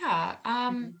 Yeah.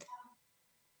 Mhm.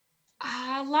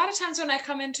 A lot of times when I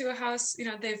come into a house,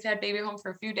 they've had baby home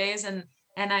for a few days, and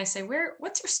I say,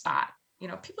 what's your spot?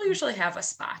 People usually have a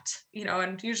spot,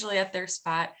 and usually at their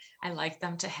spot, I like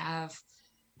them to have,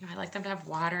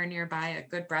 water nearby. A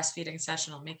good breastfeeding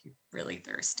session will make you really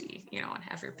thirsty, and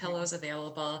have your pillows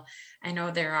available. I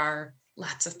know there are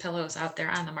lots of pillows out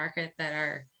there on the market that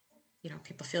are,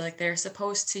 people feel like they're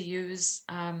supposed to use.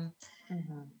 Mhm.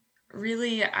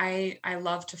 Really, I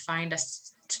love to find a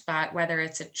spot, whether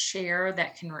it's a chair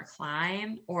that can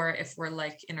recline, or if we're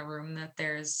like in a room that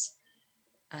there's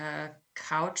a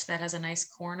couch that has a nice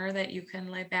corner that you can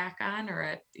lay back on,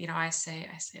 or I say,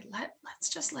 let's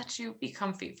just let you be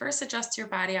comfy. First, adjust your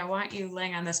body. I want you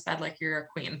laying on this bed like you're a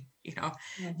queen, feet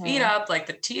Mhm. up, like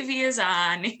the TV is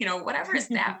on, whatever is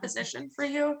that position for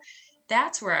you.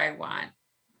 That's where I want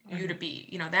you to Mhm.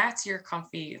 be. That's your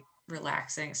comfy,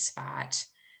 relaxing spot.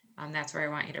 That's where I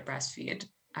want you to breastfeed.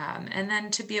 And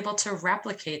then to be able to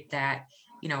replicate that,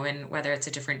 in whether it's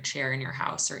a different chair in your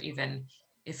house, or even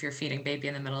if you're feeding baby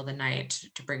in the middle of the night,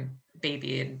 to bring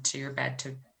baby into your bed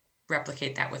to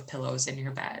replicate that with pillows in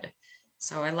your bed.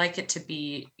 So I like it to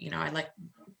be, I like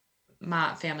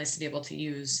my families to be able to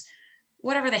use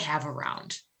whatever they have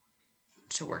around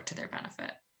to work to their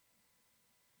benefit.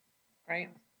 Right.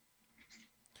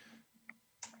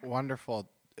 Wonderful.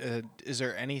 Is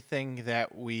there anything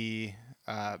that we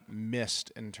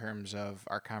missed in terms of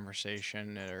our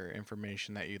conversation or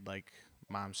information that you'd like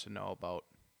moms to know about?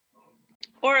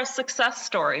 Or a success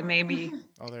story, maybe.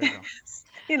 Oh, there you go.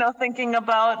 Thinking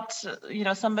about,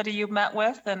 somebody you met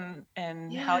with and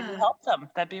how you Yeah. helped them.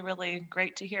 That'd be really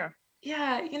great to hear.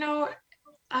 Yeah,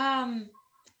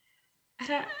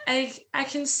 I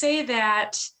can say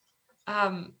that,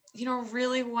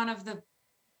 really one of the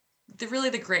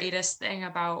greatest thing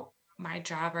about my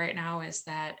job right now is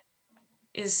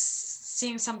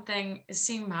seeing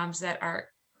moms that are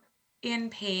in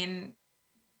pain,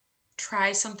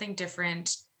 try something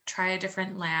different, try a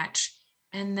different latch,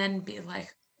 and then be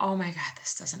like, oh my God,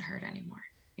 this doesn't hurt anymore.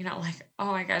 Like,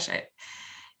 oh my gosh,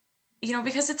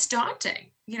 because it's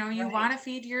daunting. You Right. want to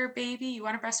feed your baby, you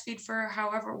want to breastfeed for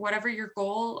whatever your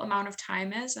goal amount of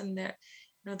time is, and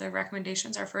the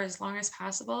recommendations are for as long as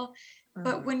possible.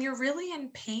 But Mhm. when you're really in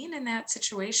pain in that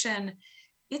situation,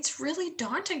 it's really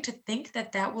daunting to think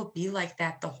that that will be like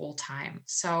that the whole time.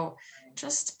 So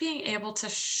just being able to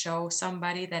show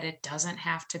somebody that it doesn't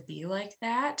have to be like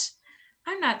that.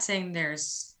 I'm not saying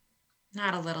there's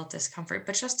not a little discomfort,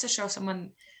 but just to show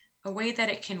someone a way that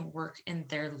it can work in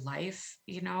their life,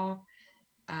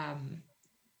 um,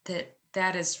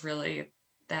 that is really,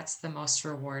 that's the most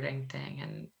rewarding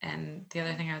thing. And the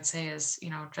other thing I would say is,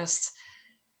 just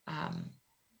um,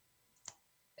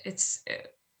 it's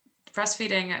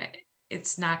breastfeeding.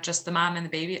 It's not just the mom and the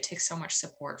baby. It takes so much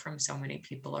support from so many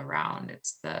people around.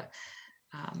 It's the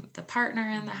partner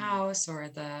in the house, or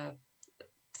the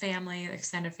family, the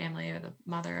extended family, or the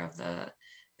mother of the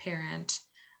parent,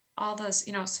 all those,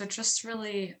 so just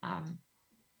really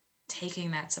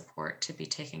taking that support to be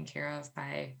taken care of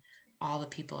by all the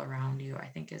people around you, I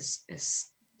think is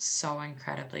so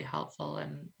incredibly helpful.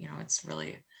 And it's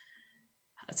really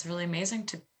amazing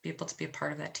to be able to be a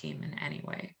part of that team in any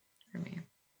way for me.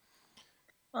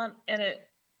 Well, and it,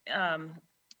 um,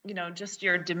 just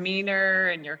your demeanor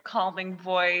and your calming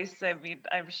voice. I mean,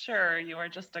 I'm sure you are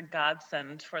just a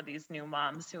godsend for these new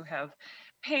moms who have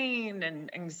pain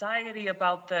and anxiety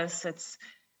about this. It's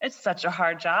such a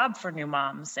hard job for new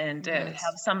moms, and to Yes.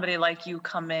 have somebody like you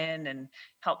come in and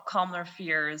help calm their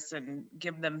fears and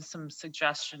give them some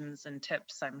suggestions and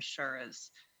tips, I'm sure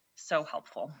is so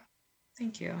helpful.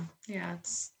 Thank you. Yeah,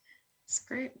 it's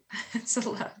great. It's a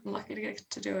lot. I'm lucky to get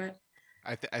to do it.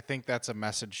 I think that's a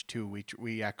message too.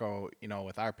 We echo,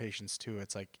 with our patients too.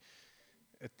 It's like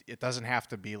it doesn't have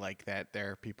to be like that.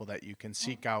 There are people that you can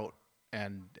seek out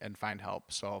and find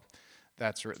help. So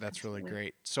that's really Absolutely.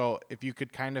 great. So if you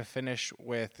could kind of finish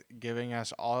with giving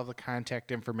us all of the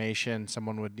contact information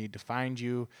someone would need to find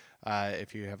you,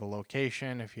 if you have a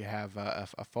location, if you have a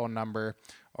phone number,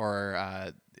 or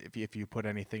if you put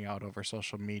anything out over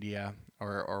social media,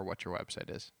 or what your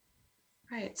website is.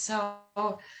 Right. So,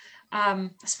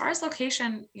 as far as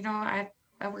location, I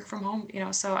work from home,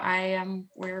 so I am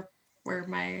where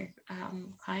my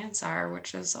clients are,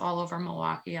 which is all over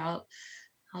Milwaukee. I'll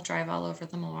drive all over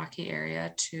the Milwaukee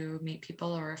area to meet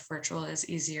people, or if virtual is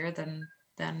easier than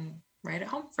right at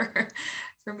home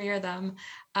for me or them.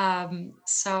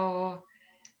 So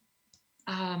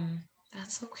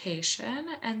that's location,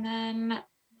 and then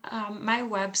my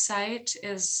website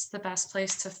is the best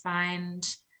place to find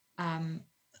um,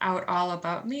 out all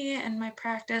about me and my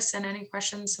practice and any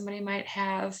questions somebody might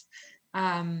have.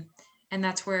 Um, and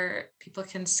that's where people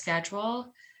can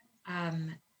schedule.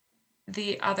 Um,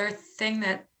 the other thing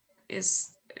that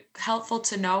is helpful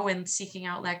to know in seeking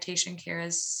out lactation care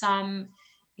is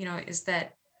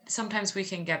that sometimes we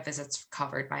can get visits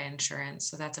covered by insurance.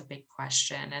 So that's a big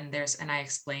question. And I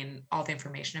explain all the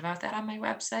information about that on my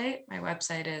website. My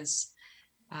website is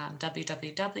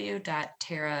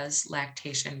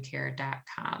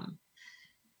www.teraslactationcare.com.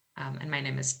 And my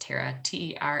name is Tera,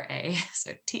 Tera,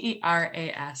 so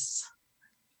Teras,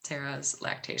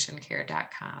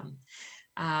 teraslactationcare.com.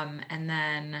 And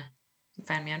then you can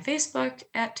find me on Facebook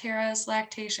at Tera's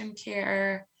Lactation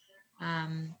Care.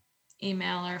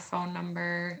 Email or phone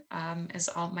number is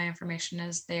all my information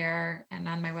is there and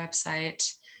on my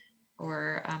website,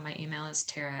 or my email is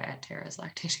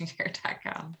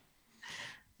tera@teraslactationcare.com.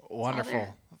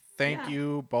 Wonderful. Thank Yeah.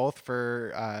 you both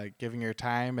for giving your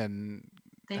time and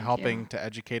Thank helping you. to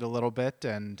educate a little bit.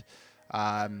 And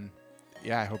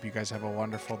yeah, I hope you guys have a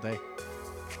wonderful day.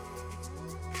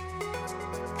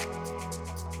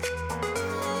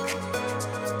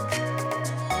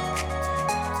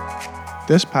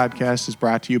 This podcast is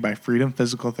brought to you by Freedom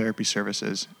Physical Therapy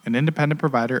Services, an independent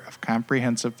provider of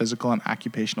comprehensive physical and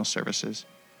occupational services.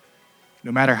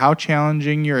 No matter how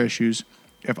challenging your issues,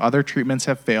 if other treatments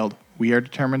have failed, we are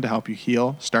determined to help you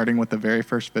heal, starting with the very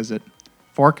first visit.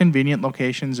 4 convenient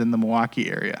locations in the Milwaukee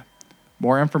area.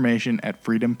 More information at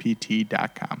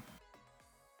freedompt.com.